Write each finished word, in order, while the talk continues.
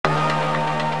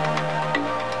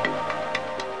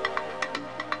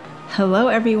Hello,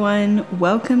 everyone.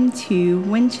 Welcome to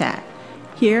Win Chat.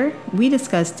 Here, we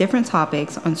discuss different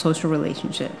topics on social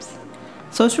relationships.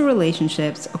 Social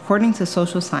relationships, according to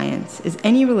social science, is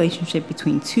any relationship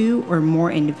between two or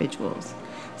more individuals.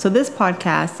 So this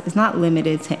podcast is not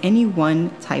limited to any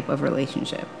one type of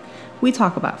relationship. We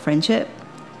talk about friendship,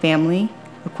 family,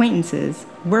 acquaintances,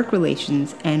 work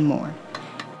relations, and more.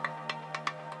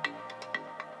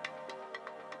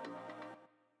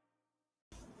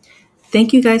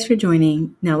 Thank you guys for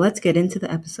joining. Now let's get into the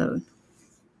episode.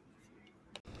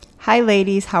 Hi,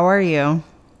 ladies. How are you?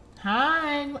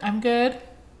 Hi, I'm good.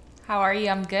 How are you?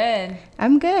 I'm good.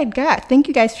 I'm good. God, thank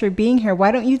you guys for being here.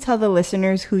 Why don't you tell the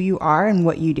listeners who you are and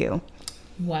what you do?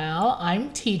 Well,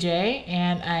 I'm TJ,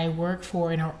 and I work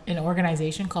for an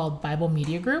organization called Bible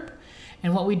Media Group.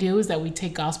 And what we do is that we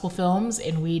take gospel films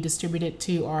and we distribute it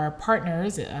to our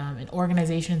partners in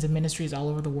organizations and ministries all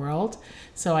over the world.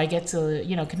 So I get to,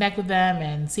 connect with them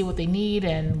and see what they need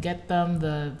and get them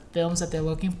the films that they're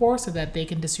looking for so that they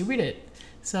can distribute it.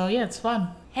 So yeah, it's fun.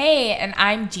 Hey, and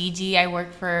I'm Gigi. I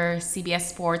work for CBS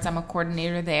Sports. I'm a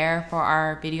coordinator there for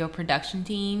our video production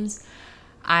teams.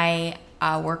 I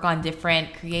work on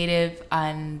different creative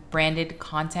and branded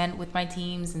content with my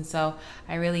teams, and so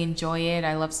I really enjoy it.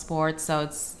 I love sports, so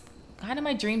it's kind of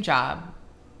my dream job.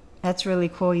 That's really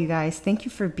cool, you guys. Thank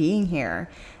you for being here.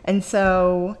 And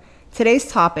so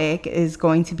today's topic is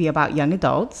going to be about young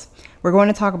adults. We're going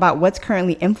to talk about what's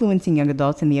currently influencing young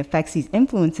adults and the effects these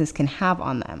influences can have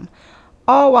on them,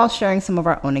 all while sharing some of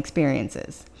our own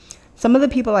experiences. Some of the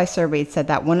people I surveyed said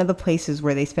that one of the places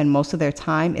where they spend most of their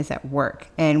time is at work,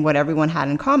 and what everyone had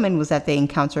in common was that they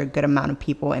encounter a good amount of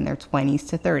people in their 20s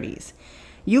to 30s.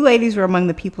 You ladies were among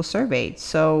the people surveyed,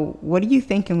 so what do you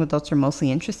think young adults are mostly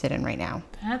interested in right now?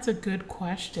 That's a good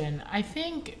question. I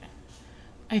think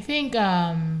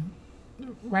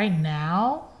right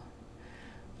now,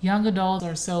 young adults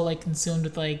are so consumed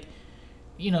with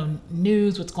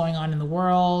news, what's going on in the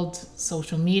world,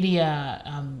 social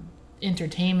media,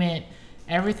 entertainment,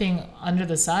 everything under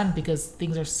the sun, because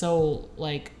things are so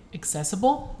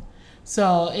accessible.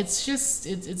 So it's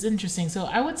interesting. So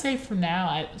I would say from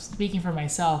now, speaking for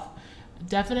myself,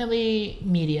 definitely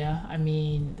media. I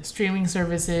mean, the streaming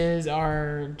services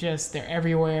they're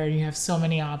everywhere. You have so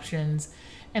many options.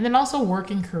 And then also work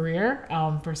and career,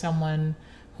 for someone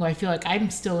who I feel like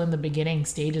I'm still in the beginning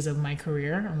stages of my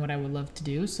career and what I would love to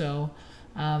do. So,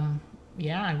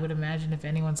 yeah, I would imagine if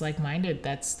anyone's like-minded,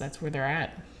 that's where they're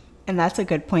at. And that's a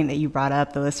good point that you brought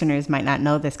up. The listeners might not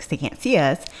know this because they can't see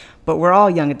us, but we're all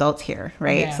young adults here,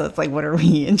 right? Yeah. So it's what are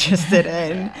we interested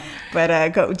in? Yeah.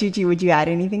 But Gigi, would you add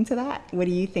anything to that? What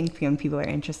do you think young people are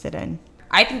interested in?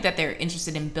 I think that they're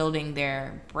interested in building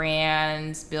their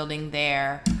brands, building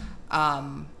their,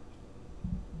 not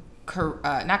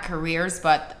careers,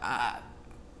 but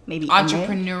maybe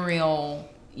entrepreneurial,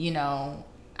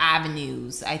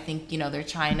 avenues. I think, they're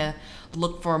trying to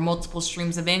look for multiple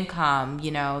streams of income.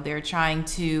 They're trying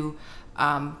to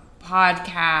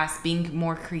podcast, being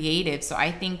more creative. So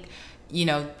I think,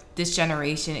 this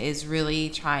generation is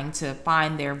really trying to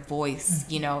find their voice,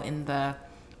 in the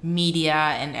media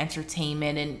and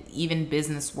entertainment and even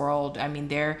business world. I mean,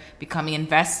 they're becoming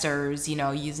investors,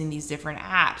 using these different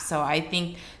apps. So I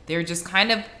think they're just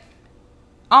kind of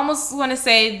almost want to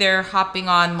say they're hopping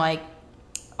on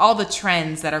all the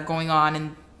trends that are going on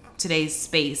in today's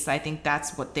space. I think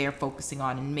that's what they're focusing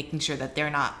on and making sure that they're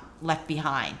not left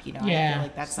behind. Yeah, I feel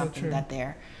like that's so something true. That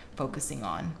they're focusing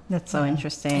on. That's so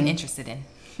interesting. And interested in.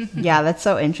 Yeah, that's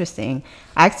so interesting.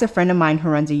 I asked a friend of mine who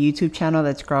runs a YouTube channel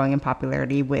that's growing in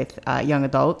popularity with young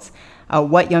adults,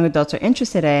 what young adults are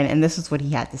interested in, and this is what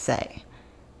he had to say.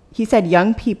 He said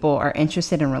young people are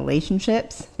interested in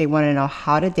relationships. They want to know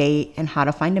how to date and how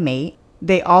to find a mate.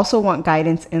 They also want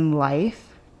guidance in life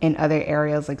in other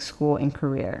areas like school and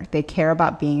career. They care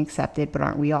about being accepted, but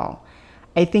aren't we all?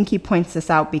 I think he points this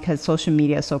out because social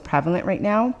media is so prevalent right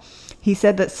now. He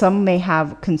said that some may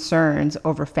have concerns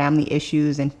over family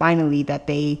issues, and finally that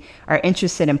they are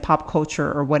interested in pop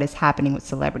culture or what is happening with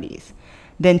celebrities.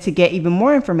 Then to get even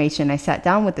more information, I sat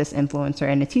down with this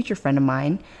influencer and a teacher friend of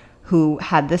mine who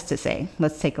had this to say.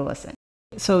 Let's take a listen.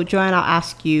 So Joanne, I'll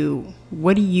ask you,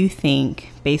 what do you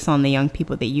think, based on the young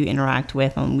people that you interact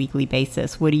with on a weekly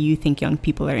basis, what do you think young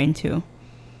people are into?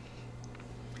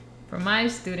 From my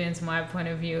students, my point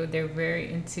of view, they're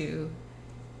very into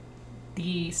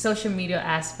the social media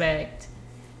aspect,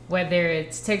 whether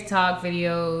it's TikTok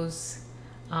videos,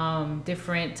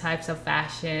 different types of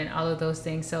fashion, all of those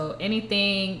things. So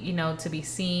anything, to be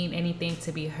seen, anything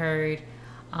to be heard,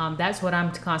 that's what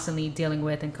I'm constantly dealing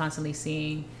with and constantly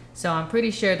seeing. So I'm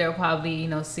pretty sure they'll probably,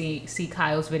 see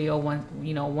Kyle's video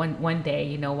one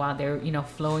day, while they're,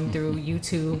 flowing through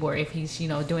YouTube, or if he's,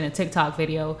 doing a TikTok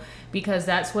video, because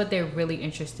that's what they're really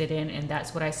interested in. And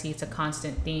that's what I see. It's a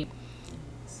constant theme.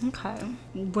 Okay.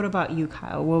 What about you,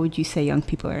 Kyle? What would you say young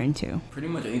people are into? Pretty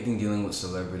much anything dealing with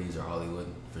celebrities or Hollywood,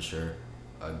 for sure.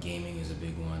 Gaming is a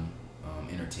big one.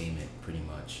 Entertainment, pretty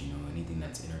much. Anything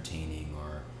that's entertaining,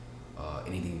 or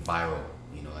anything viral.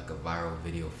 Like a viral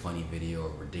video, funny video, or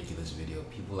ridiculous video.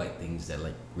 People like things that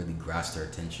like really grasp their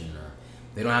attention, or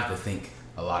they don't have to think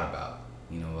a lot about.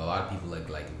 A lot of people like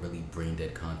really brain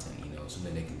dead content.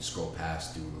 Something they can scroll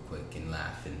past through real quick and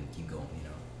laugh and keep going.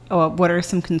 Oh, what are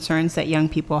some concerns that young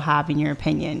people have, in your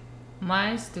opinion?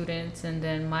 My students, and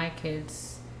then my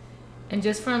kids, and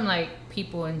just from like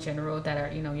people in general that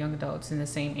are, young adults in the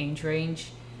same age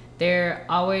range, they're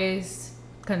always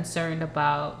concerned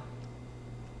about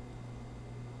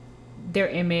their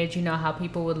image, how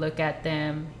people would look at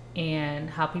them and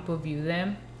how people view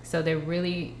them. So they're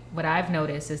really, what I've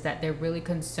noticed is that they're really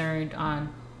concerned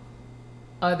on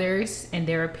others and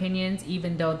their opinions,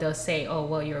 even though they'll say, oh,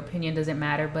 well, your opinion doesn't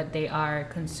matter, but they are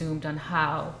consumed on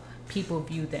how people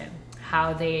view them,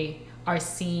 how they are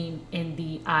seen in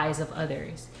the eyes of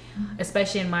others.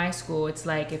 Especially in my school, it's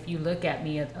like, if you look at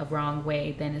me a wrong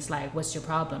way, then it's like, what's your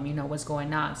problem? What's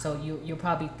going on? So you're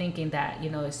probably thinking that,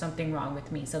 there's something wrong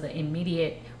with me. So the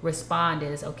immediate response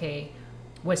is, okay,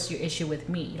 what's your issue with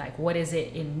me? Like, what is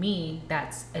it in me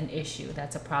that's an issue,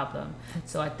 that's a problem?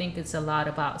 So I think it's a lot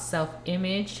about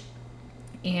self-image,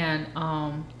 and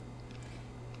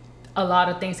a lot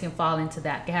of things can fall into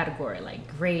that category,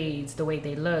 like grades, the way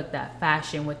they look, that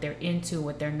fashion, what they're into,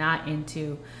 what they're not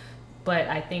into. But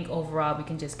I think overall we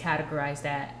can just categorize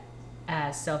that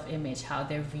as self-image, how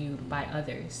they're viewed by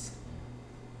others.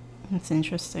 That's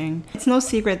interesting. It's no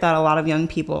secret that a lot of young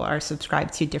people are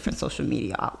subscribed to different social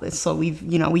media outlets. So we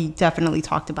definitely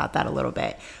talked about that a little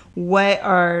bit. What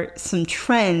are some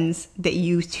trends that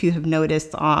you two have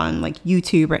noticed on like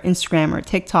YouTube or Instagram or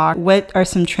TikTok? What are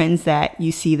some trends that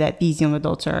you see that these young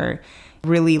adults are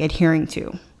really adhering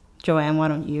to? Joanne, why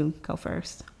don't you go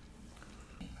first?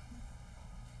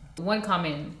 One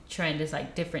common trend is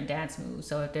like different dance moves.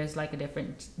 So if there's like a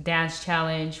different dance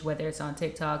challenge, whether it's on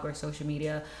TikTok or social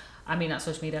media, not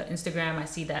social media, Instagram, I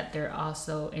see that they're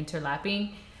also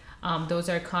interlapping. Those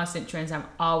are constant trends I'm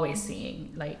always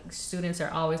seeing. Like, students are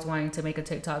always wanting to make a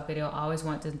TikTok video, always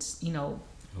want to,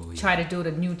 try to do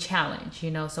the new challenge,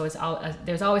 So it's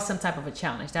there's always some type of a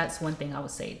challenge. That's one thing I would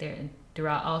say there.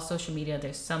 Throughout all social media,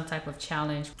 there's some type of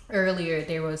challenge. Earlier,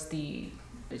 there was the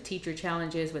teacher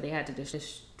challenges where they had to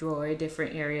destroy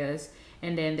different areas.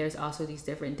 And then there's also these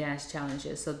different dance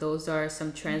challenges. So those are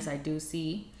some trends I do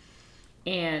see.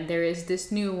 And there is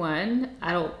this new one.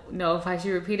 I don't know if I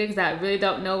should repeat it because I really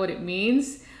don't know what it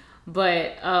means.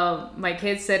 But my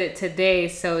kids said it today.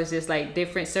 So it's just like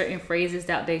different certain phrases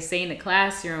that they say in the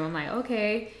classroom. I'm like,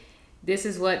 okay, this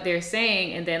is what they're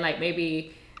saying. And then like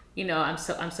maybe, I'm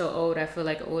so old. I feel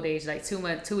like old age. Like 2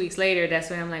 weeks later,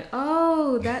 that's when I'm like,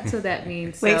 oh, that's what that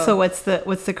means. Wait, so what's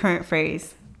the current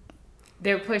phrase?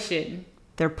 They're pushing.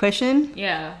 They're pushing?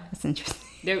 Yeah. That's interesting.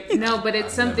 But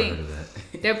it's something.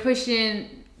 They're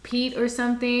pushing Pete or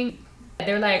something.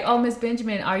 They're like, oh, Miss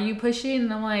Benjamin, are you pushing?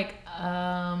 And I'm like,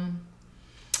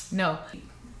 no.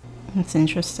 That's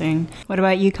interesting. What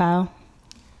about you, Kyle?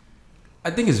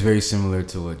 I think it's very similar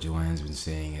to what Joanne's been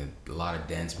saying. A lot of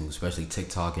dance moves, especially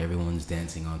TikTok. Everyone's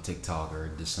dancing on TikTok,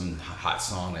 or there's some hot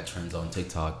song that trends on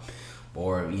TikTok.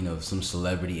 Or, some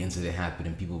celebrity incident happened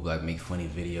and people like make funny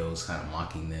videos kind of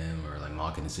mocking them or like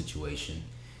mocking the situation.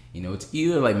 It's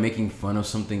either like making fun of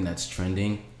something that's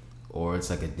trending, or it's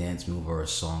like a dance move or a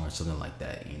song or something like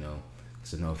that,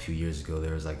 Because I know a few years ago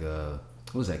there was like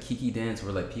what was that, Kiki dance,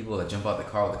 where like people like jump out the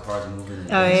car while the car's moving.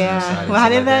 And oh yeah, well, how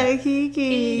did that,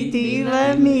 Kiki? Do you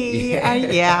love me?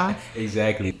 Yeah.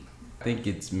 Exactly. I think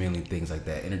it's mainly things like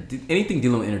that. Anything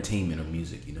dealing with entertainment or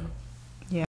music,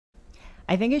 Yeah.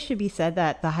 I think it should be said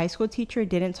that the high school teacher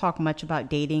didn't talk much about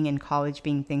dating and college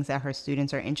being things that her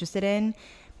students are interested in,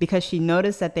 because she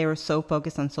noticed that they were so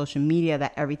focused on social media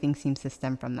that everything seems to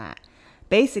stem from that.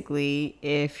 Basically,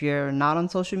 if you're not on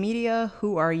social media,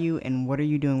 who are you and what are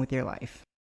you doing with your life?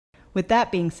 With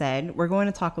that being said, we're going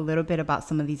to talk a little bit about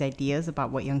some of these ideas about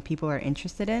what young people are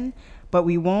interested in, but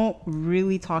we won't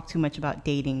really talk too much about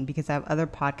dating because I have other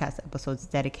podcast episodes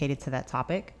dedicated to that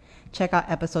topic. Check out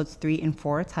episodes 3 and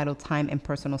 4 titled Time and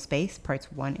Personal Space,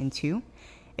 parts 1 and 2.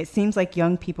 It seems like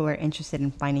young people are interested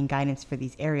in finding guidance for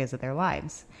these areas of their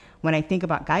lives. When I think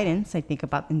about guidance, I think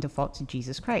about in default to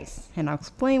Jesus Christ, and I'll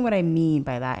explain what I mean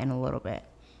by that in a little bit.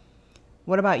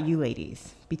 What about you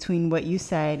ladies? Between what you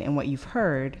said and what you've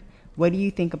heard, what do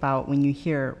you think about when you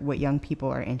hear what young people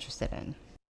are interested in?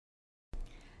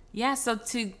 Yeah, so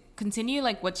to continue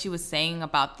like what she was saying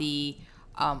about the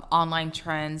online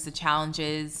trends, the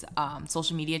challenges,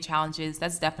 social media challenges,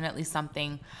 that's definitely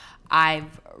something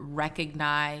I've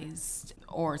recognized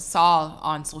or saw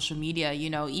on social media,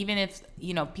 even if,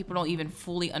 people don't even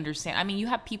fully understand. I mean, you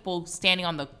have people standing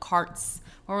on the carts,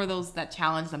 what were those that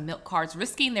challenge the milk carts,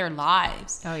 risking their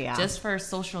lives just for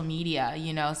social media,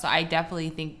 So I definitely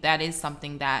think that is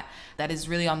something that is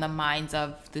really on the minds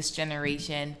of this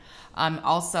generation.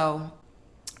 Also,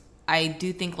 I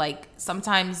do think like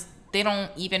sometimes they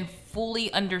don't even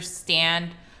fully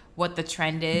understand what the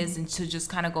trend is, and to just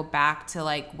kind of go back to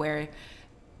like where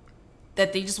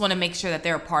that they just want to make sure that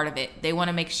they're a part of it. They want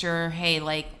to make sure, hey,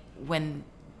 like when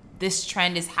this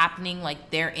trend is happening, like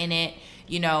they're in it,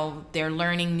 they're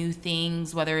learning new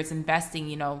things, whether it's investing,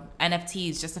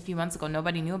 NFTs. Just a few months ago,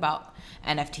 nobody knew about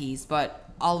NFTs, but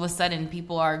all of a sudden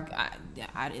people are,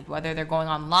 whether they're going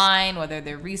online, whether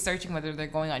they're researching, whether they're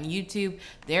going on YouTube,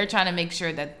 they're trying to make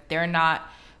sure that they're not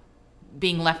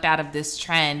being left out of this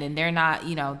trend, and they're not,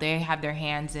 they have their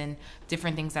hands in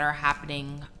different things that are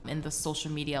happening in the social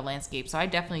media landscape. So I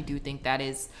definitely do think that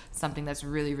is something that's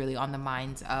really, really on the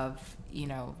minds of,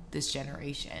 this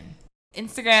generation.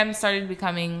 Instagram started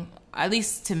becoming, at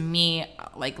least to me,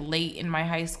 like late in my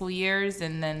high school years,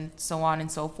 and then so on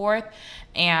and so forth.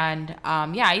 And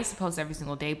I used to post every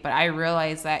single day, but I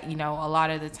realized that, a lot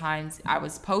of the times I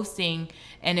was posting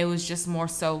and it was just more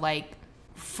so like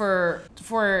for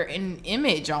an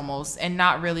image almost, and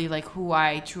not really like who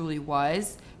I truly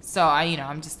was. So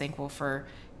I'm just thankful for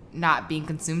not being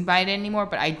consumed by it anymore.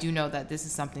 But I do know that this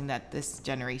is something that this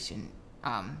generation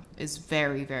is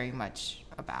very, very much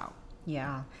about.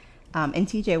 Yeah. And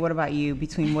TJ, what about you?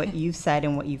 Between what you've said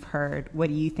and what you've heard, what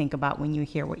do you think about when you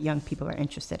hear what young people are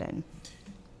interested in?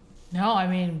 No, I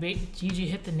mean, Gigi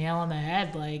hit the nail on the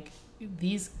head. Like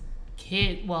these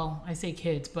kids, well, I say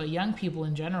kids, but young people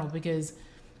in general, because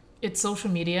it's social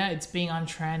media, it's being on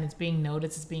trend, it's being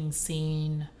noticed, it's being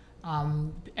seen.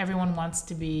 Everyone wants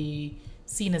to be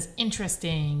seen as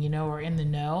interesting, or in the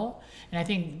know. And I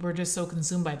think we're just so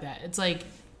consumed by that. It's like,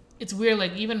 it's weird,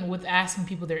 like even with asking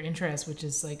people their interests, which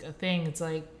is like a thing, it's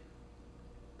like,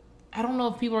 I don't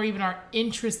know if people are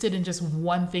interested in just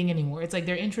one thing anymore. It's like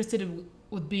they're interested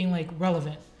with being like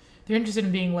relevant. They're interested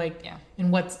in being like in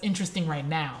what's interesting right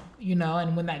now,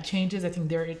 and when that changes, I think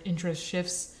their interest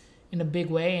shifts in a big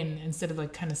way, and instead of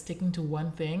like kind of sticking to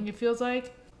one thing, it feels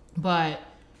like. But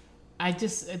I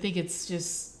think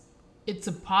it's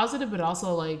a positive, but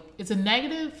also like it's a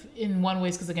negative in one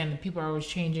ways, because again, people are always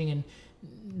changing and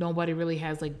nobody really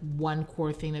has like one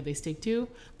core thing that they stick to.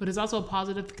 But it's also a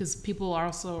positive because people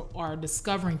are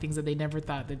discovering things that they never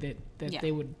thought that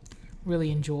they would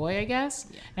really enjoy, I guess.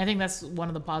 Yeah. And I think that's one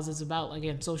of the positives about,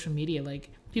 again, social media.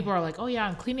 Like people are like, oh yeah,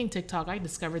 I'm cleaning TikTok, I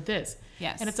discovered this.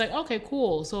 Yes. And it's like, okay,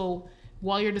 cool. So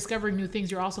while you're discovering new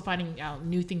things, you're also finding out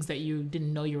new things that you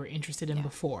didn't know you were interested in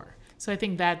before. So I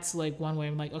think that's like one way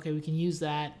I'm like, okay, we can use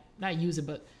that, not use it,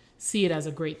 but see it as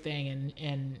a great thing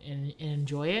and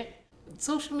enjoy it.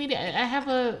 Social media,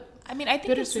 I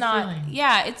think it's not feeling.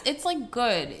 Yeah, it's like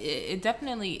good. It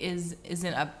definitely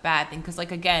isn't a bad thing, because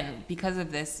like again, because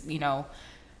of this,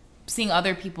 seeing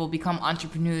other people become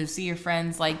entrepreneurs, see your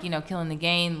friends like killing the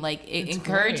game, like it's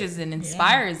encourages great. And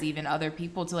inspires even other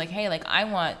people to like, hey, like I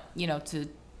want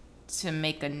to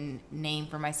make a name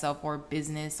for myself, or a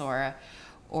business, or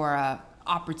a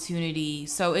opportunity.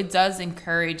 So it does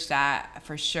encourage that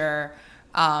for sure.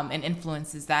 And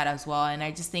influences that as well. And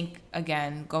I just think,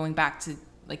 again, going back to,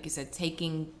 like you said,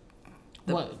 taking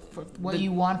what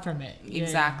you want from it.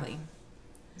 Exactly.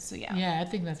 So, yeah. Yeah, I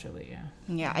think that's really,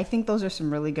 Yeah, I think those are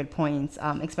some really good points,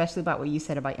 especially about what you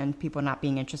said about young people not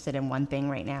being interested in one thing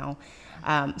right now.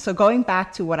 So going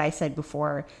back to what I said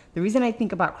before, the reason I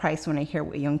think about Christ when I hear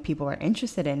what young people are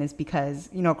interested in is because,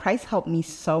 Christ helped me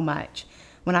so much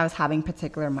when I was having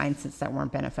particular mindsets that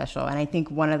weren't beneficial. And I think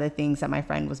one of the things that my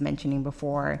friend was mentioning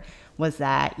before was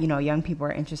that, young people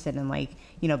are interested in like,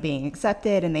 being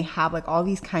accepted, and they have like all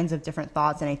these kinds of different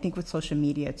thoughts. And I think with social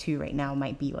media too right now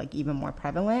might be like even more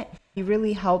prevalent. It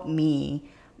really helped me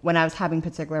when I was having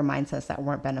particular mindsets that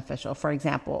weren't beneficial. For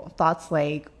example, thoughts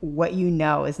like what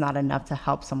is not enough to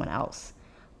help someone else,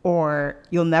 or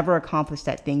you'll never accomplish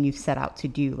that thing you've set out to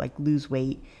do, like lose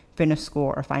weight, finish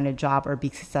school, or find a job, or be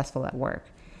successful at work.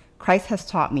 Christ has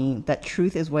taught me that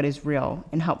truth is what is real,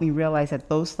 and helped me realize that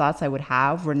those thoughts I would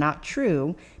have were not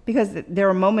true, because there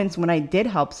were moments when I did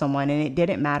help someone and it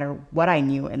didn't matter what I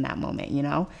knew in that moment,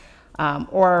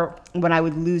 or when I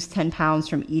would lose 10 pounds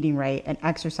from eating right and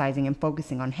exercising and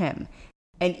focusing on him.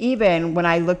 And even when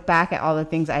I look back at all the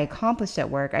things I accomplished at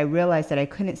work, I realized that I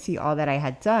couldn't see all that I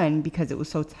had done because it was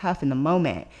so tough in the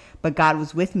moment. But God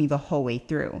was with me the whole way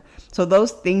through. So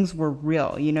those things were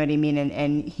real, you know what I mean?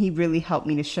 And he really helped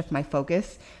me to shift my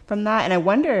focus from that. And I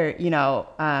wonder,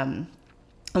 I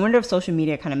wonder if social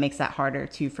media kind of makes that harder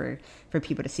too for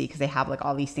people to see, because they have like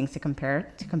all these things to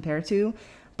compare to.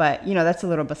 But, that's a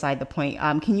little beside the point.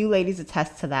 Can you ladies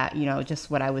attest to that, just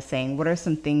what I was saying? What are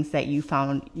some things that you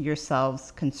found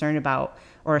yourselves concerned about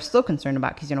or are still concerned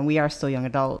about? Because, we are still young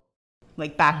adults.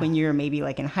 Like back when you were maybe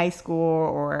like in high school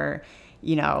or,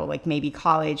 like maybe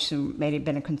college, so may have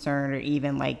been a concern, or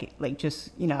even like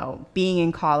just, being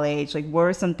in college. Like what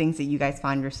are some things that you guys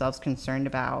found yourselves concerned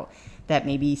about that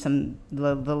maybe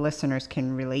the listeners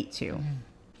can relate to?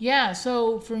 Yeah,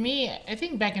 so for me, I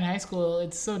think back in high school,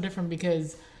 it's so different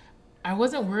because I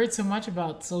wasn't worried so much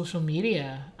about social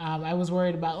media. I was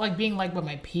worried about like being liked by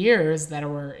my peers that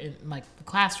were in like the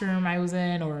classroom I was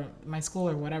in or my school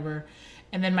or whatever.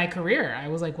 And then my career, I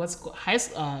was like, in high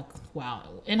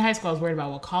school, I was worried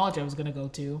about what college I was going to go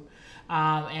to.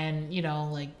 And,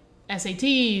 like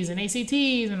SATs and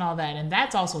ACTs and all that. And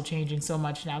that's also changing so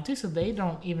much now too. So they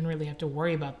don't even really have to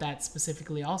worry about that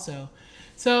specifically also.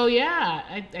 So yeah,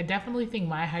 I definitely think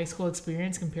my high school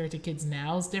experience compared to kids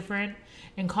now is different.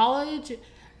 In college,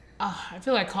 I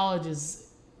feel like college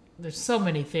there's so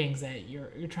many things that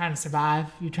you're trying to survive.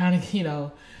 You're trying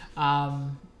to,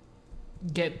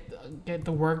 get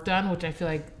the work done, which I feel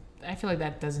like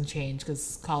that doesn't change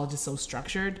because college is so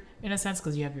structured in a sense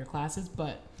because you have your classes.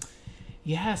 But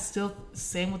yeah, still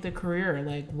same with the career.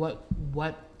 Like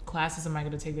what classes am I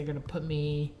going to take? They're going to put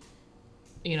me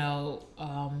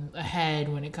ahead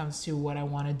when it comes to what I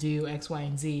want to do, X, Y,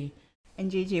 and Z. And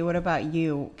Gigi, what about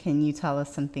you? Can you tell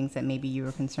us some things that maybe you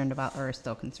were concerned about or are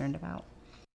still concerned about?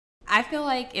 I feel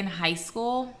like in high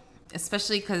school,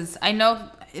 especially because I know,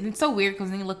 and it's so weird because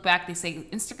when you look back, they say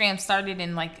Instagram started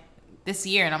in like this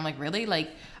year. And I'm like, really? Like,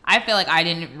 I feel like I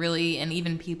didn't really, and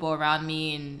even people around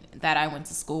me and that I went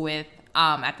to school with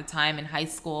at the time in high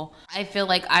school, I feel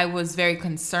like I was very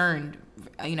concerned,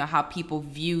 how people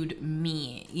viewed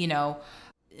me,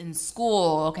 in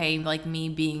school, okay, like me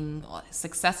being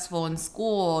successful in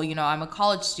school, I'm a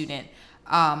college student.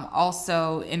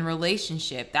 Also in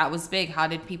relationship, that was big. How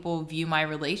did people view my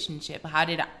relationship? How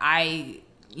did I,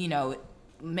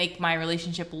 make my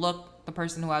relationship look, the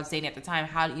person who I was dating at the time?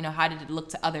 How did it look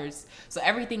to others? So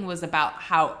everything was about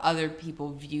how other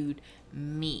people viewed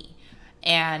me.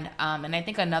 And I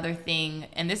think another thing,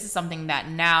 and this is something that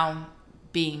now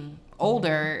being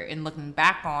older and looking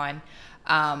back on,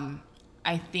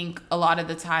 I think a lot of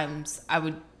the times I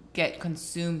would get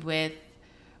consumed with,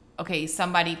 okay,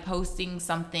 somebody posting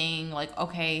something like,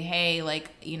 okay, hey, like,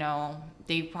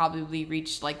 they probably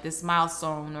reached like this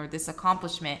milestone or this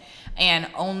accomplishment, and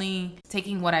only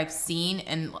taking what I've seen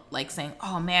and like saying,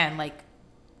 oh man, like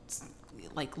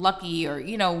lucky or,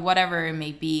 whatever it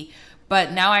may be.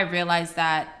 But now I realize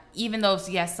that even though,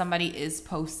 yes, somebody is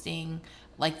posting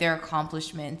like their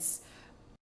accomplishments,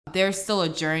 there's still a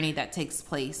journey that takes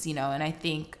place, and I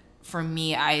think for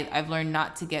me, I've learned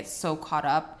not to get so caught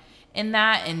up in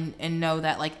that and know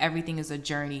that like everything is a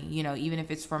journey, even if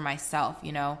it's for myself,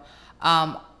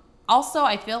 Also,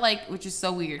 I feel like, which is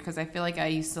so weird because I feel like I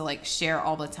used to like share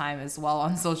all the time as well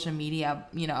on social media,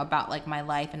 about like my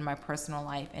life and my personal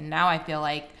life. And now I feel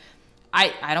like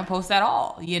I don't post at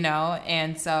all,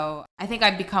 And so I think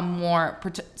I've become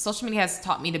social media has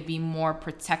taught me to be more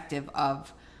protective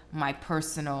of my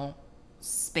personal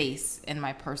space and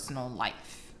my personal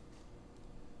life.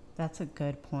 That's a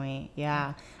good point.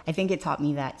 Yeah. I think it taught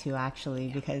me that too, actually,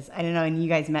 because I don't know. When you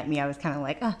guys met me, I was kind of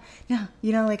like, oh,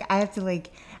 no, like I have to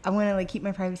I want to keep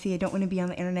my privacy. I don't want to be on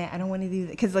the internet. I don't want to do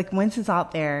that. Because once it's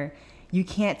out there, you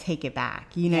can't take it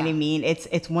back. You know what I mean?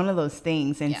 It's one of those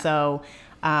things. And so,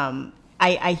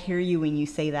 I hear you when you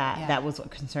say that was a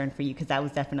concern for you, because that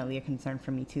was definitely a concern for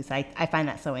me too. So I find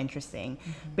that so interesting.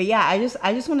 Mm-hmm. But yeah, I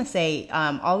just want to say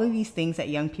all of these things that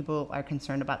young people are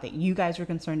concerned about, that you guys were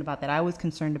concerned about, that I was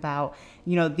concerned about,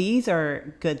 these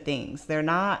are good things. They're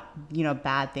not,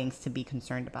 bad things to be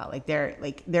concerned about.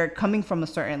 They're coming from a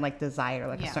certain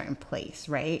desire, a certain place,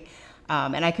 right?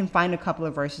 And I can find a couple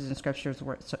of verses in scriptures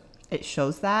where it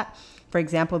shows that. For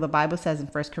example, the Bible says in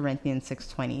 1 Corinthians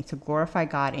 6:20 to glorify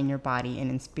God in your body and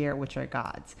in spirit, which are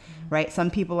God's, right? Some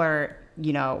people are,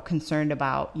 concerned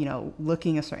about,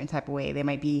 looking a certain type of way. They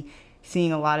might be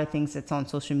seeing a lot of things that's on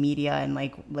social media and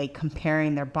like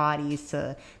comparing their bodies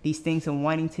to these things and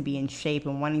wanting to be in shape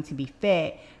and wanting to be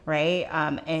fit, right?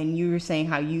 And you were saying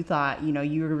how you thought,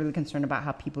 you were really concerned about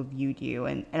how people viewed you.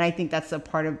 And I think that's a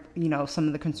part of, some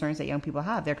of the concerns that young people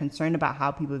have. They're concerned about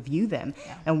how people view them.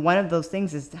 Yeah. And one of those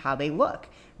things is how they look,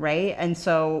 right? And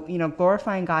so,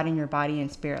 glorifying God in your body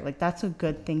and spirit, like that's a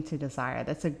good thing to desire.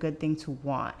 That's a good thing to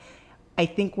want. I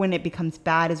think when it becomes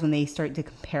bad is when they start the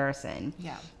comparison.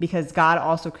 Yeah. Because God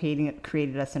also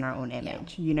created us in our own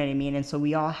image. Yeah. You know what I mean? And so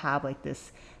we all have like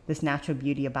this natural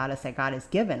beauty about us that God has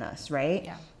given us, right?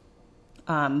 Yeah.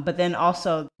 But then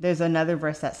also there's another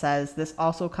verse that says, this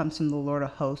also comes from the Lord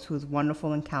of hosts, who is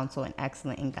wonderful in counsel and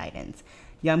excellent in guidance.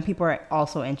 Young people are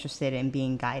also interested in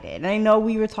being guided. And I know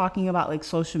we were talking about like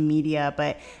social media,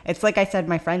 but it's like I said,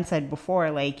 my friend said before,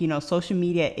 like, social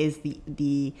media is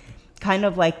the kind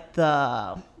of like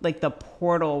the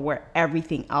portal where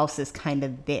everything else is kind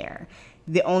of there.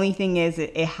 The only thing is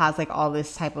it has like all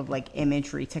this type of like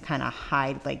imagery to kind of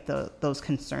hide like those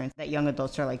concerns that young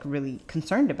adults are like really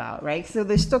concerned about, right? So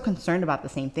they're still concerned about the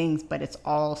same things, but it's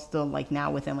all still like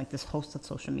now within like this host of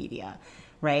social media,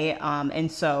 right?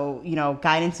 And so,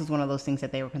 guidance is one of those things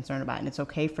that they were concerned about, and it's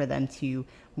okay for them to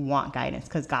want guidance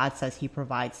because God says he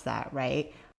provides that,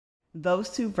 right? Those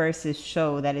two verses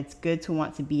show that it's good to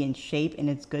want to be in shape and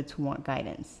it's good to want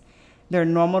guidance. They're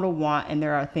normal to want, and they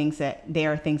are things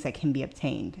that can be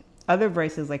obtained. Other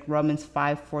verses like Romans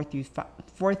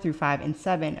 5:4-5 and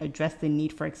 7 address the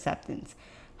need for acceptance.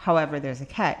 However, there's a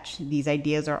catch. These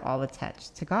ideas are all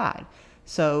attached to God.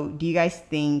 So do you guys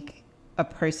think a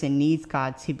person needs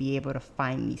God to be able to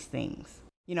find these things?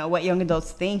 What young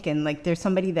adults think, and like there's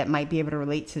somebody that might be able to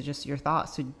relate to just your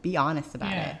thoughts. So be honest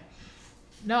about it.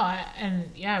 No,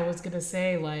 I was going to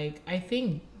say, like, I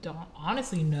think,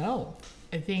 honestly, no.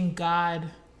 I think God,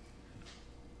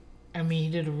 he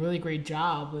did a really great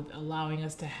job with allowing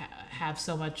us to have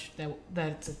so much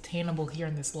that's attainable here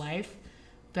in this life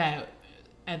that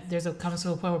comes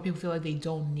to a point where people feel like they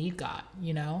don't need God,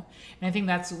 And I think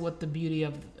that's what the beauty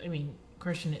of,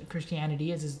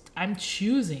 Christianity is I'm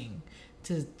choosing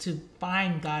to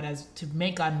find God to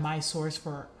make God my source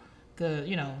for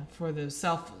for the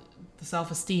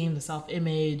self-esteem, the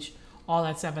self-image, all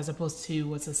that stuff, as opposed to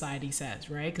what society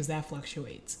says, right? Because that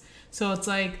fluctuates. So it's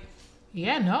like,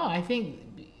 I think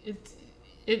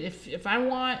if I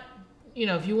want,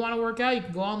 if you want to work out, you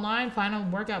can go online, find a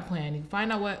workout plan, you can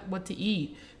find out what to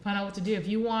eat, find out what to do. If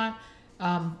you want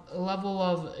a level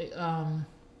of,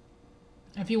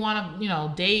 if you want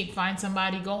to, date, find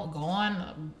somebody, go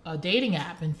on a dating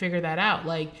app and figure that out.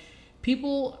 Like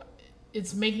people,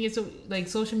 it's making it so like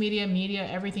social media,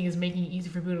 everything is making it easy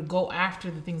for people to go after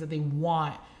the things that they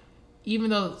want, even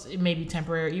though it may be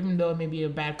temporary, even though it may be a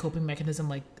bad coping mechanism,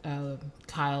 like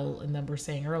Kyle and them were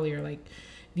saying earlier, like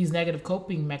these negative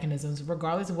coping mechanisms,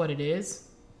 regardless of what it is,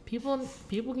 people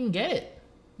can get it,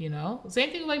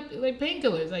 Same thing like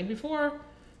painkillers. Like before,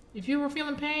 if you were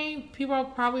feeling pain, people are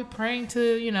probably praying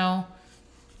to,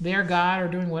 their God or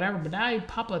doing whatever, but now you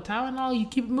pop a Tylenol, you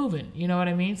keep it moving, you know what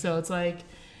I mean? So it's like,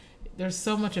 there's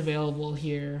so much available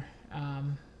here,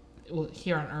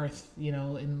 here on earth,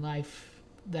 in life,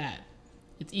 that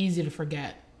it's easy to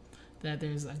forget that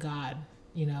there's a God,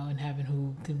 in heaven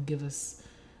who can give us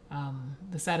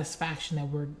the satisfaction that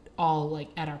we're all like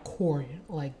at our core,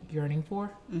 like yearning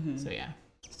for. Mm-hmm. So, yeah.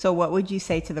 So what would you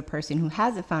say to the person who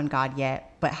hasn't found God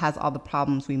yet, but has all the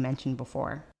problems we mentioned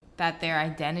before? That their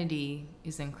identity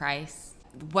is in Christ.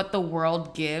 What the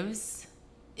world gives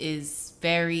is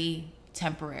very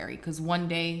temporary, because one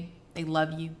day they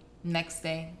love you, next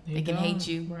day they can hate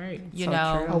you, right?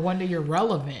 Or one day you're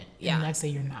relevant, and the next day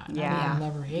you're not.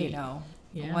 Love or hate.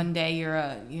 One day you're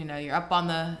up on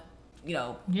the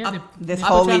this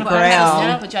holy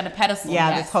grail, put you on a pedestal.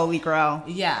 This holy grail.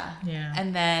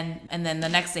 And then the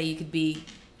next day you could be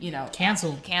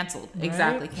canceled. Right?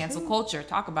 Exactly. Cancel culture.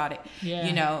 Talk about it.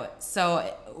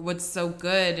 So what's so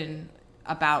good and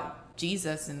about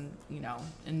Jesus and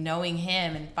and knowing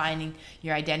him and finding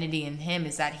your identity in him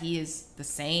is that he is the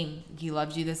same. He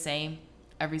loves you the same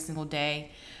every single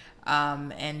day.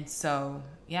 And so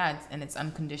and it's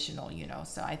unconditional,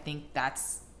 so I think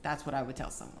that's what I would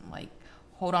tell someone, like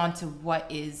hold on to what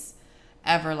is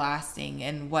everlasting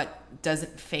and what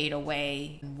doesn't fade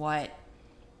away, and what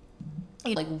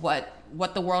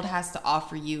the world has to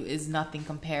offer you is nothing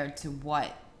compared to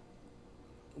what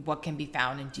can be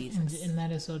found in Jesus. And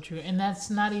that is so true. And that's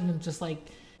not even just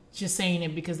saying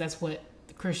it because that's what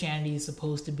Christianity is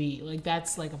supposed to be. Like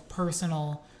that's like a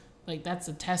personal, like that's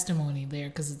a testimony there,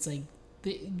 because it's like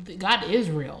God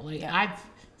is real. Like I've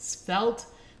felt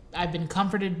I've been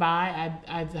comforted by.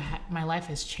 My life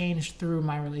has changed through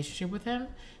my relationship with him.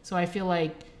 So I feel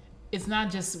like we're not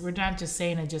just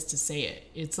saying it just to say it.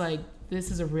 It's like, this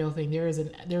is a real thing. There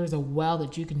is a well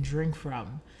that you can drink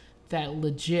from that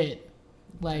legit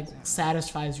like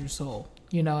satisfies your soul.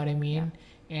 You know what I mean?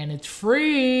 Yeah. And it's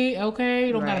free. Okay,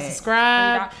 you don't gotta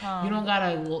subscribe. Free.com. You don't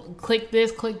gotta click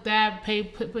this, click that,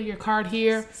 put your card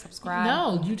here. Subscribe.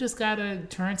 No, you just gotta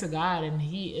turn to God, and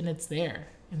it's there.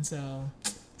 And so,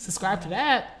 subscribe to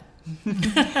that.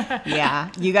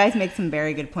 Yeah, you guys make some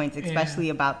very good points, especially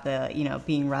about the, you know,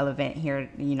 being relevant here,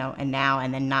 you know, and now,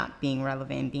 and then not being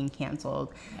relevant and being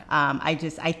canceled. Yeah.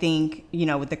 I think, you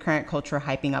know, with the current culture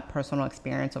hyping up personal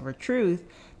experience over truth,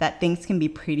 that things can be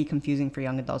pretty confusing for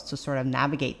young adults to sort of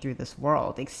navigate through this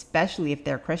world, especially if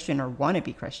they're Christian or want to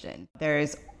be Christian.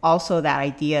 There's also that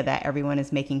idea that everyone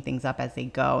is making things up as they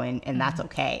go, and that's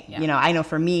okay. Yeah. You know, I know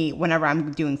for me, whenever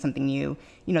I'm doing something new,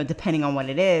 you know, depending on what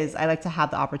it is, I like to have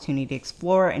the opportunity to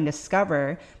explore and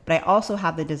discover, but I also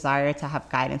have the desire to have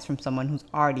guidance from someone who's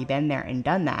already been there and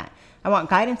done that. I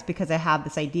want guidance because I have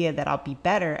this idea that I'll be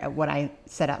better at what I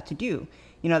set out to do.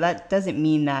 You know, that doesn't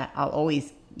mean that I'll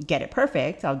always get it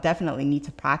perfect. I'll definitely need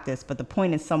to practice, but the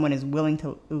point is someone is willing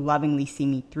to lovingly see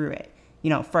me through it, you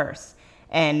know, first.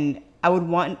 And I would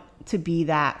want to be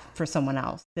that for someone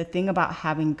else. The thing about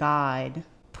having God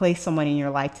place someone in your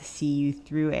life to see you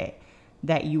through it,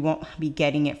 that you won't be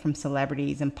getting it from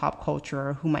celebrities and pop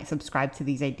culture who might subscribe to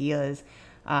these ideas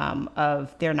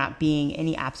of there not being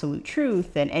any absolute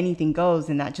truth and anything goes,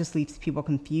 and that just leaves people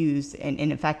confused and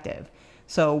ineffective.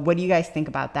 So what do you guys think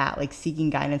about that? Like seeking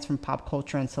guidance from pop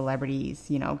culture and celebrities,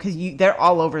 you know, because they're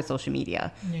all over social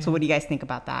media. Yeah. So what do you guys think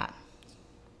about that?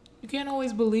 You can't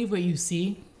always believe what you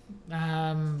see.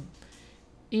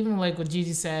 Even like what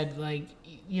Gigi said, like,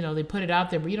 you know, they put it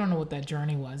out there, but you don't know what that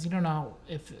journey was. You don't know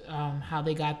if how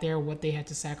they got there, what they had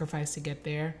to sacrifice to get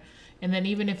there. And then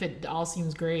even if it all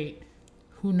seems great,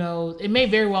 who knows? It may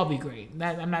very well be great.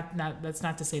 That's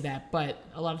not to say that, but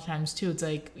a lot of times too, it's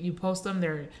like you post them,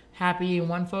 they're happy in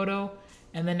one photo,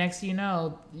 and the next thing you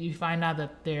know, you find out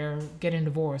that they're getting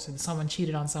divorced or someone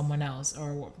cheated on someone else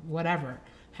or whatever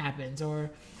happens. Or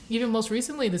even most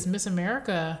recently, this Miss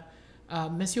America,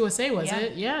 Miss USA, was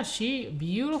it? Yeah,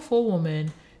 beautiful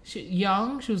woman.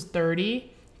 Young, she was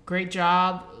 30. Great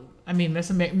job. I mean, Miss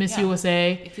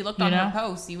USA. If you looked on her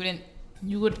post, you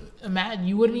would imagine,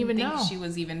 you wouldn't even know she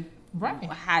was even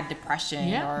had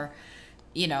depression or,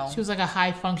 you know, she was like a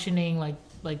high functioning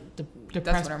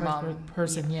depressed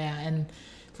person. Yeah, and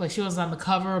like she was on the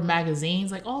cover of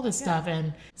magazines, like all this stuff.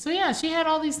 And so she had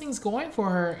all these things going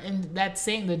for her. And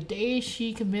the day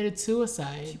she committed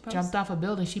suicide, jumped off a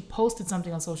building, she posted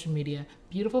something on social media,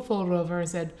 beautiful photo of her, and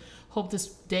said, "Hope this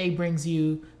day brings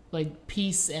you like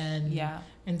peace and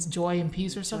joy and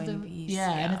peace," or something.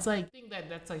 And it's like, I think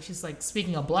that's like she's like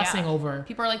speaking a blessing over.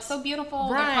 People are like, so beautiful.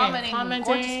 They're commenting,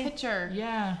 gorgeous picture.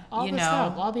 Yeah, all the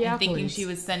stuff, all the accolades. Thinking she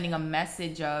was sending a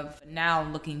message of, now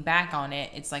looking back on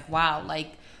it, it's like, wow,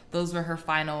 like those were her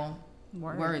final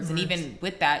words. And even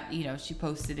with that, you know, she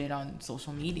posted it on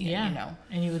social media. You know,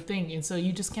 and you would think, and so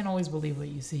you just can't always believe what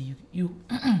you see. You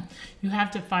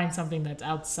have to find something that's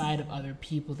outside of other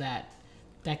people that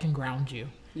can ground you.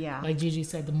 Yeah. Like Gigi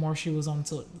said, the more she was on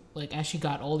to, like, as she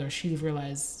got older, she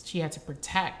realized she had to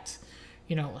protect,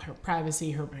 you know, her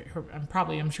privacy, her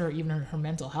I'm sure even her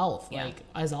mental health, like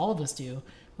as all of us do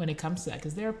when it comes to that.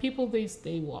 Because there are people, they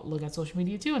look at social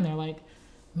media too, and they're like,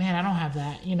 man, I don't have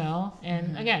that, you know?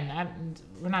 And again,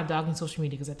 we're not dogging social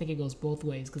media because I think it goes both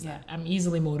ways, because I'm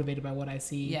easily motivated by what I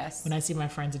see. Yes. When I see my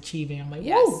friends achieving, I'm like,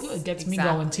 whoa, good, it gets me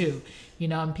going too. You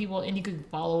know, and you could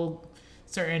follow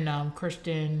certain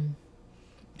Christian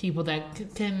people that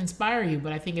can inspire you,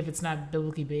 but I think if it's not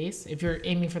biblically based, if you're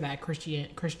aiming for that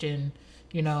Christian,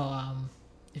 you know,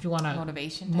 if you want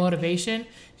to motivation,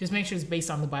 just make sure it's based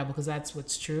on the Bible, because that's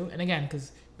what's true. And again,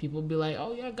 because people be like,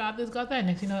 oh yeah, got this, got that.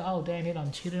 Next thing you know, oh dang, they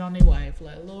done cheated on their wife.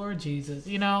 Like, Lord Jesus,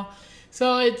 you know.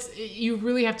 So you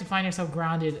really have to find yourself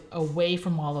grounded away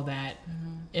from all of that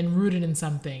and rooted in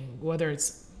something, whether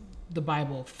it's the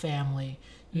Bible, family,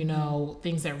 you know,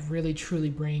 things that really truly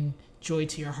bring joy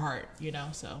to your heart, you know.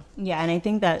 So and I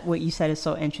think that what you said is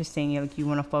so interesting. Like, you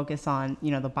want to focus on, you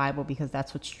know, the Bible, because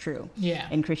that's what's true.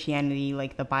 In Christianity,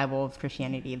 like the Bible of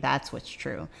Christianity, that's what's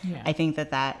true. I think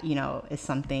that you know, is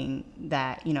something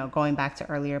that, you know, going back to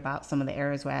earlier about some of the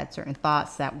areas where I had certain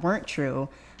thoughts that weren't true,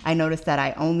 I noticed that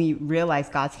I only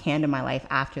realized God's hand in my life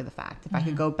after the fact. If I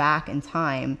could go back in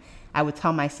time, I would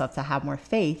tell myself to have more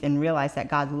faith and realize that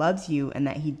God loves you and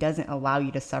that he doesn't allow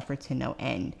you to suffer to no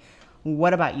end.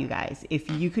 What about you guys? If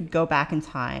you could go back in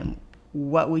time,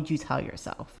 what would you tell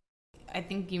yourself? I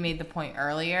think you made the point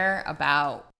earlier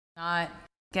about not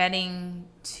getting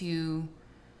too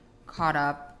caught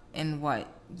up in what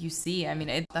you see. I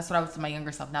mean, that's what I would tell my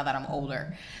younger self now that I'm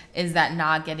older, is that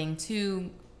not getting too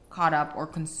caught up or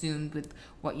consumed with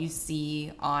what you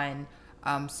see on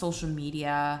social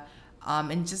media,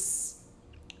 and just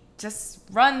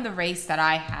run the race that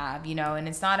I have, you know. And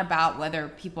it's not about whether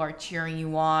people are cheering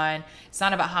you on. It's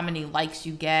not about how many likes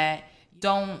you get.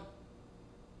 Don't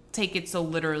take it so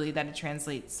literally that it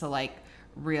translates to like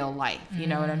real life. You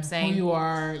know what I'm saying? Who you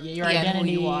are, your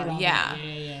identity. Who you are. Yeah.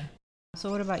 Yeah. So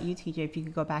what about you, TJ? If you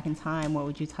could go back in time, what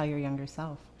would you tell your younger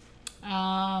self?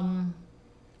 My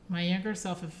younger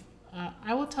self, if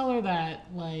I would tell her that,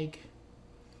 like,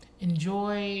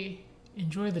 enjoy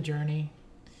the journey.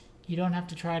 You don't have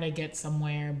to try to get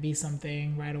somewhere, be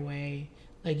something right away.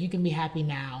 Like, you can be happy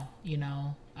now, you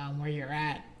know, where you're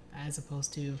at, as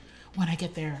opposed to when I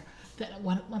get there,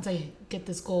 once I get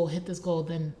this goal, hit this goal,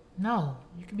 then no,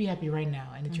 you can be happy right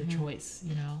now, and it's your choice,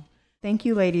 you know. Thank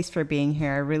you, ladies, for being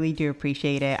here. I really do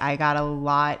appreciate it. I got a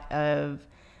lot of,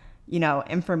 you know,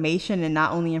 information, and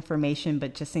not only information,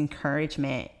 but just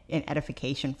encouragement and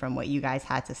edification from what you guys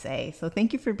had to say. So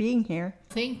thank you for being here.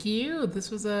 Thank you.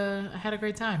 I had a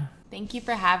great time. Thank you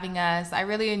for having us. I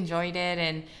really enjoyed it,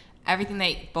 and everything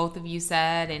that both of you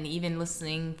said, and even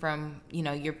listening from, you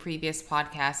know, your previous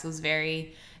podcast was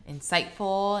very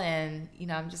insightful. And, you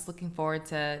know, I'm just looking forward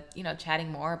to, you know,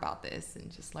 chatting more about this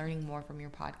and just learning more from your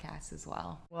podcast as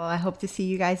well. Well, I hope to see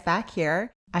you guys back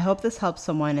here. I hope this helped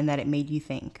someone and that it made you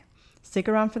think. Stick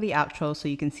around for the outro so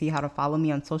you can see how to follow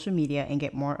me on social media and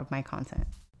get more of my content.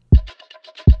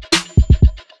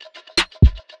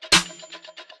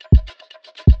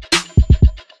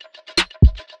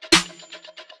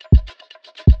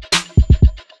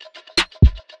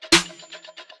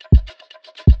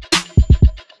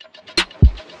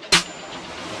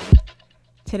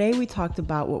 Today we talked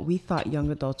about what we thought young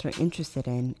adults are interested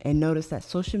in and noticed that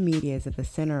social media is at the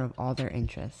center of all their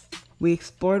interests. We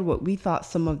explored what we thought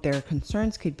some of their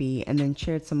concerns could be and then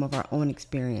shared some of our own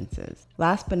experiences.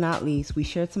 Last but not least, we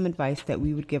shared some advice that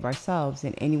we would give ourselves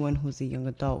and anyone who's a young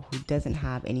adult who doesn't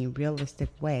have any realistic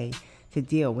way to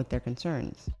deal with their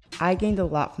concerns. I gained a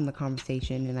lot from the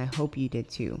conversation, and I hope you did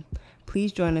too.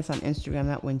 Please join us on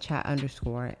Instagram at WinChat_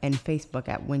 and Facebook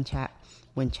at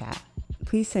WinChat.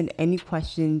 Please send any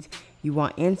questions you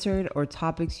want answered or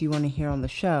topics you want to hear on the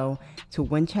show to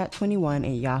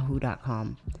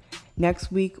winchat21@yahoo.com.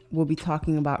 Next week, we'll be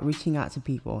talking about reaching out to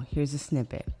people. Here's a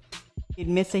snippet. He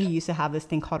admits that he used to have this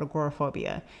thing called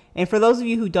agoraphobia. And for those of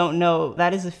you who don't know,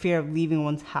 that is a fear of leaving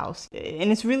one's house.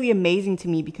 And it's really amazing to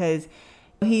me because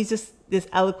he's just this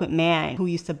eloquent man who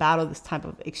used to battle this type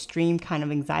of extreme kind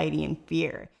of anxiety and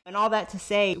fear. And all that to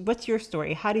say, what's your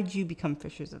story? How did you become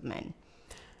Fishers of Men?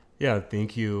 Yeah,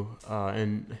 thank you.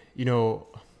 And, you know,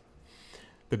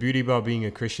 the beauty about being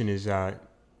a Christian is that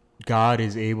God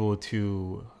is able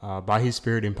to, by his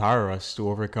Spirit, empower us to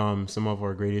overcome some of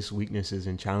our greatest weaknesses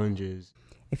and challenges.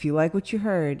 If you like what you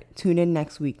heard, tune in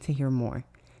next week to hear more.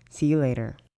 See you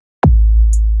later.